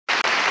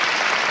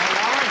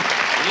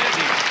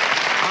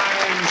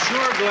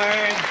sure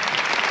glad.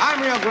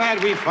 I'm real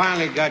glad we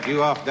finally got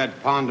you off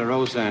that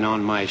Ponderosa and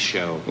on my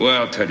show.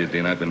 Well, I'll tell you,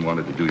 Dean, I've been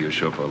wanting to do your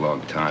show for a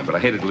long time, but I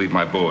hated to leave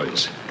my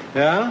boys.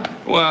 Yeah?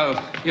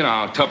 Well, you know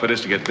how tough it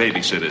is to get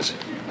babysitters.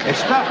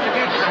 It's tough to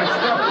get the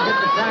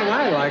kind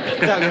I like, I'll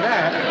tell you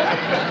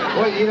that.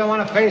 Well, you don't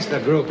want to face the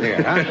group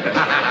here, huh?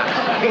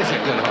 He's a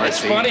good horse.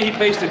 It's funny, he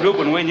faced the group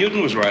when Wayne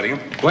Newton was riding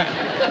him. Well,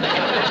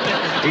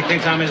 he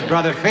thinks I'm his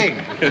brother Fig.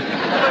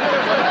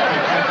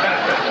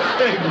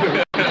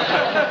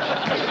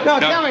 No,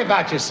 tell me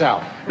about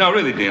yourself. No,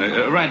 really, Dean,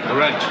 a ranch.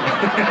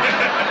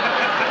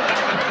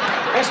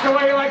 That's the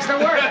way he likes to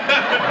work.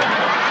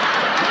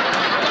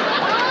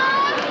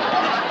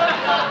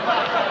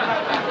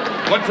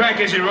 What track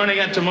is he running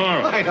at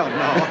tomorrow? I don't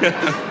know.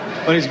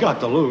 But he's got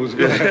to lose.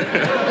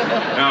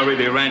 No,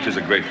 really, a ranch is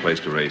a great place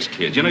to raise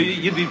kids. You know,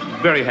 you'd be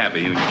very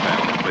happy, you and your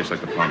family, in a place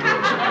like the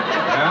Ponderosa.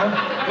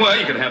 Yeah? Well,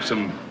 you could have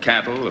some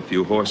cattle, a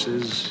few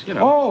horses, you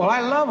know. Oh, well,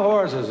 I love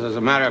horses. As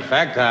a matter of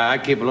fact, I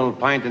keep a little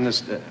pint in the...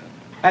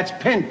 That's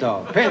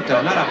Pinto, not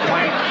a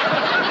pint.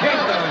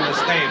 Pinto in the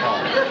stable.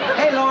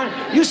 Hey, Lorne,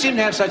 you seem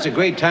to have such a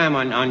great time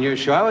on your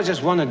show. I was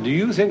just wondering, do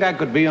you think I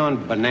could be on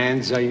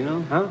Bonanza, you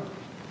know, huh?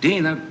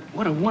 Dean,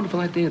 what a wonderful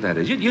idea that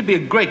is. You'd be a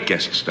great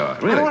guest star,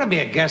 really. I don't want to be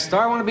a guest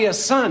star. I want to be a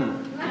son.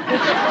 You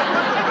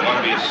want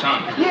to be a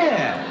son?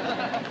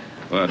 Yeah.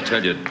 Well, I'll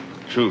tell you the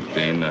truth,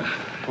 Dean.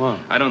 What?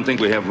 I don't think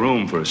we have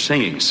room for a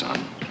singing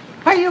son.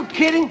 Are you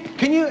kidding?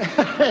 Can you...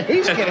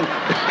 He's kidding.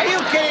 Are you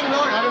kidding,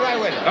 Lorne? I'll be right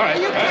with you. All right.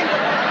 Are you kidding?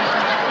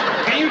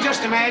 Can you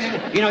just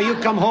imagine, you know, you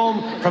come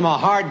home from a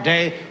hard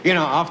day, you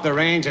know, off the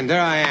range, and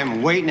there I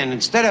am waiting, and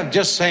instead of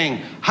just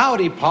saying,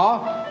 howdy,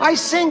 Pa, I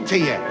sing to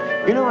you.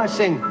 You know, I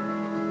sing...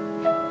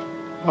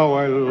 How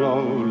I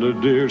love the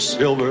dear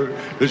silver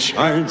that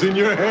shines in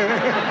your hair.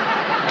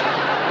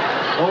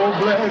 Oh,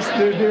 bless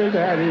the dear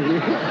daddy.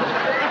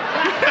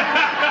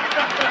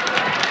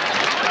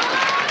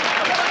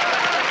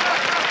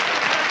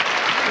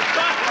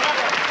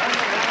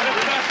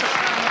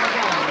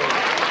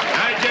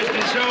 I just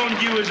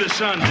disowned you as a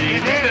son,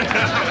 Dean.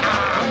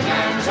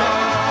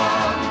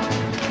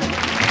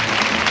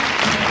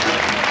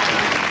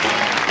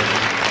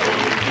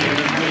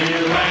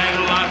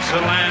 Lots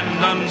of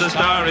land under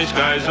starry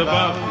skies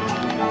above.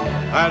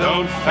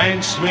 Don't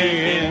fence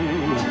me in,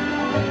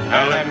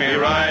 and let me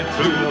ride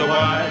through the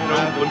wide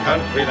open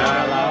country that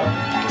I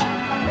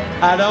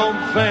love. Don't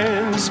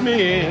fence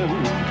me in,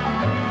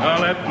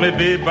 let me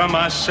be by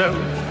myself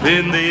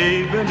in the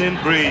evening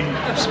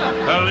breeze.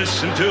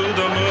 Listen to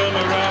the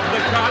murmur of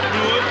the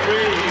cottonwood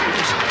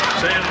trees.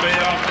 Send me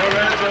off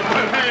forever,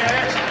 but I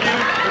ask you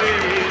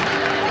please.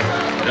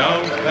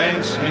 Don't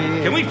fence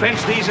me. Can we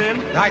fence these in?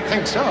 I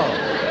think so.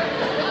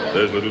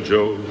 There's little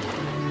Joe,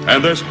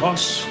 and there's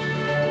Hoss,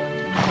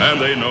 and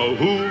they know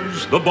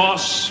who's the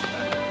boss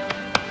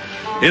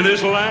in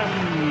this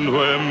land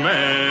where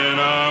man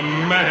are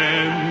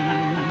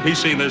man. He's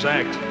seen this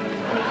act.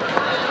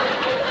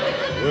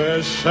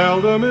 Where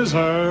seldom is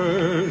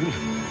heard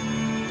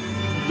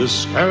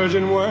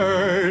discouraging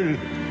word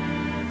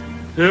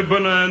if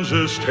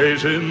Bonanza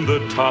stays in the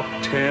top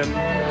 10.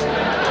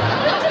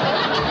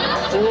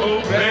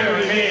 Oh,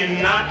 bury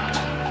me not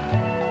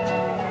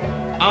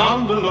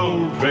on the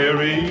lone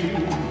prairie.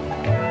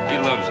 He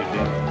loves it,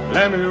 Dean.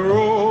 Let me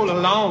roll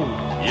along.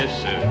 Yes,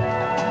 sir.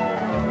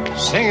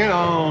 Singing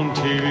on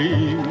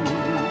TV.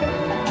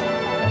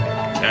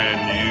 Can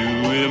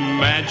you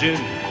imagine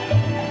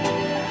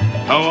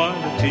how on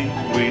the team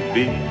we'd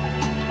be?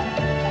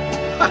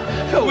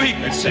 We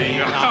could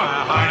sing our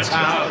hearts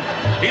out.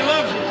 He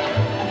loves it.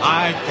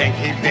 I think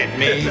he bit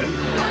me.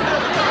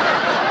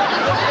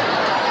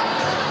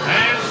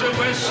 As a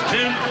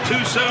Western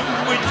twosome,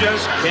 we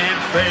just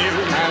can't fail.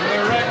 And the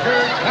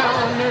record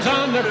pounders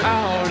on the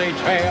Powder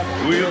Trail.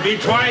 We'll be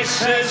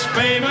twice as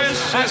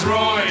famous as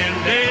Roy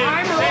and Dave.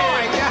 I'm Roy.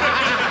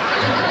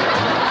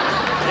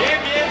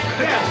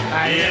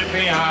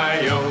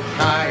 Yippee-yi-yo-ki-yi.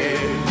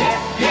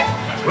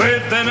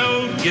 With an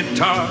old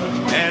guitar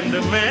and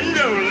a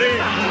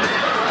mandolin.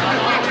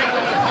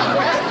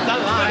 The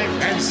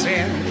life and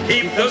sin.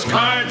 Keep those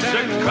cards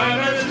and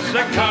colors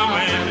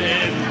a-coming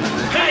in.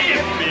 Hey,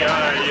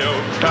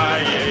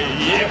 yippee-yi-yo-ki-yi.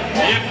 Yip,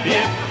 yip,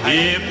 yip.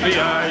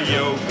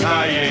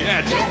 Yippee-yi-yo-ki-yi.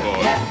 That's it,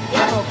 boy.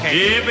 Okay.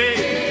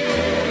 Yippee.